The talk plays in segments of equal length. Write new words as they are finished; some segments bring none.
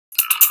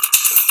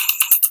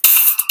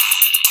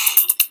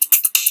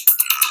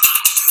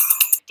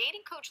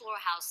coach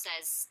Laurel House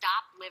says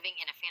stop living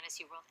in a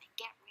fantasy world and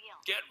get real.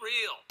 Get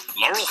real.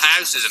 Laurel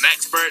House is an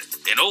expert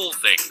in all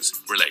things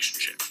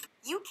relationship.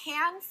 You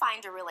can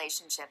find a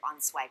relationship on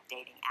swipe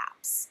dating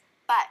apps,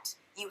 but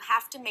you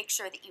have to make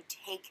sure that you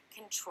take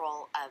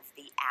control of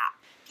the app.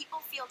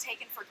 People feel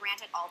taken for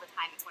granted all the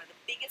time. It's one of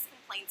the biggest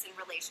complaints in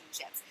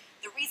relationships.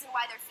 The reason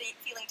why they're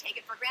feeling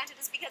taken for granted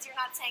is because you're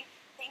not saying,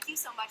 thank you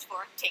so much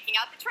for taking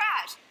out the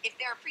trash. If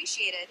they're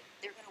appreciated,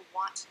 they're going to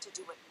want to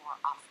do it more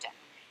often.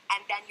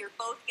 And then you're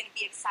both going to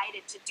be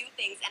excited to do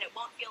things, and it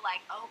won't feel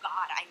like, oh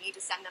God, I need to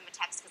send them a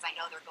text because I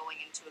know they're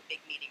going into a big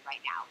meeting right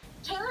now.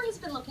 Taylor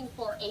has been looking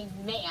for a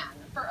man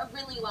for a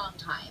really long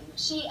time.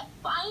 She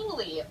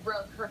finally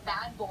broke her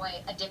bad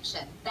boy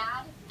addiction.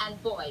 Bad and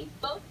boy,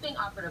 both being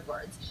operative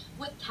words,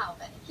 with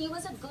Calvin. He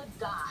was a good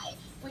guy,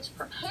 which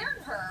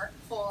prepared her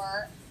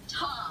for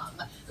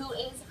Tom, who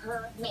is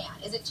her man.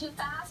 Is it too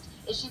fast?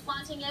 Is she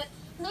flaunting it?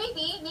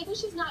 Maybe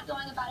she's not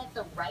going about it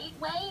the right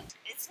way.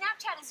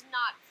 Snapchat is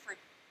not for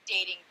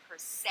dating per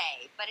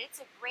se, but it's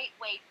a great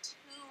way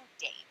to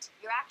date.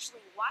 You're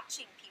actually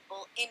watching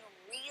people in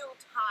real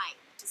time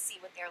to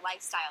see what their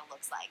lifestyle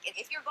looks like.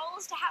 If your goal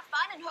is to have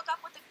fun and hook up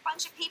with a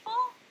bunch of people,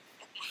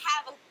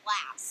 have a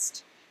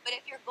blast. But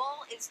if your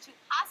goal is to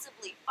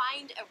possibly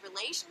find a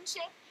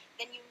relationship,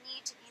 then you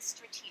need to be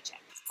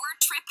strategic. We're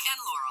Trip and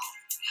Laurel,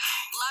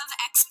 love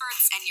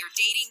experts and your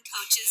dating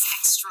coaches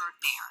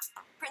extraordinaire.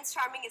 Prince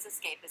Charming is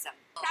escapism.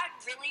 Is that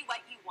really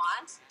what you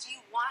want? Do you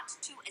want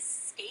to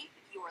escape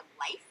your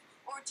life?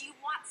 Or do you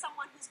want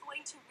someone who's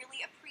going to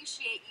really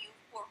appreciate you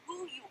for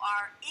who you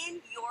are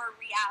in your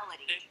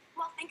reality?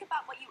 Well, think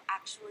about what you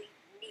actually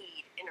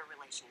need in a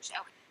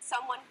relationship.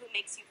 Someone who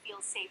makes you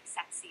feel safe,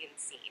 sexy, and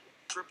seen.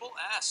 Triple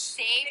S.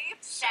 Safe,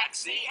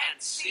 sexy,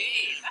 and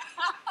seen.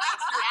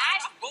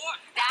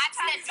 That's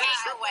the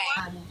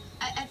takeaway.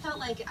 I felt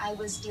like I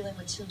was dealing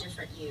with two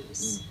different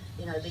yous.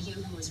 You know, the you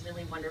who was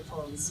really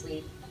wonderful and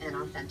sweet and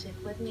authentic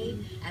with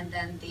me, and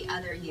then the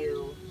other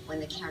you when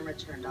the camera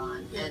turned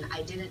on, and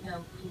I didn't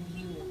know who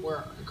you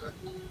were. Okay.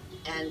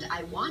 And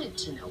I wanted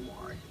to know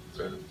more.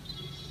 Fair.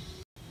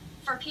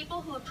 For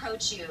people who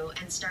approach you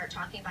and start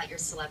talking about your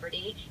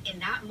celebrity, in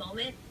that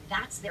moment,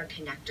 that's their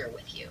connector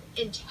with you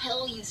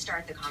until you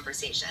start the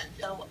conversation.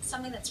 So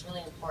something that's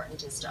really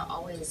important is to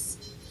always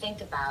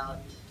think about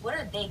what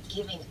are they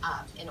giving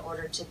up in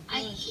order to be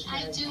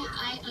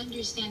I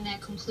understand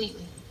that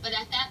completely. But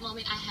at that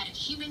moment, I had a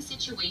human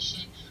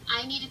situation.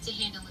 I needed to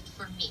handle it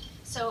for me.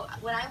 So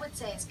what I would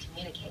say is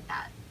communicate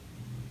that.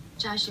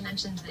 Josh, you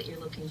mentioned that you're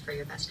looking for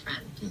your best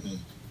friend. Mm-hmm.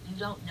 You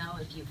don't know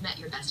if you've met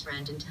your best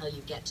friend until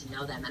you get to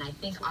know them. And I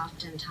think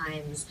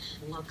oftentimes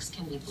looks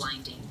can be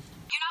blinding.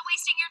 You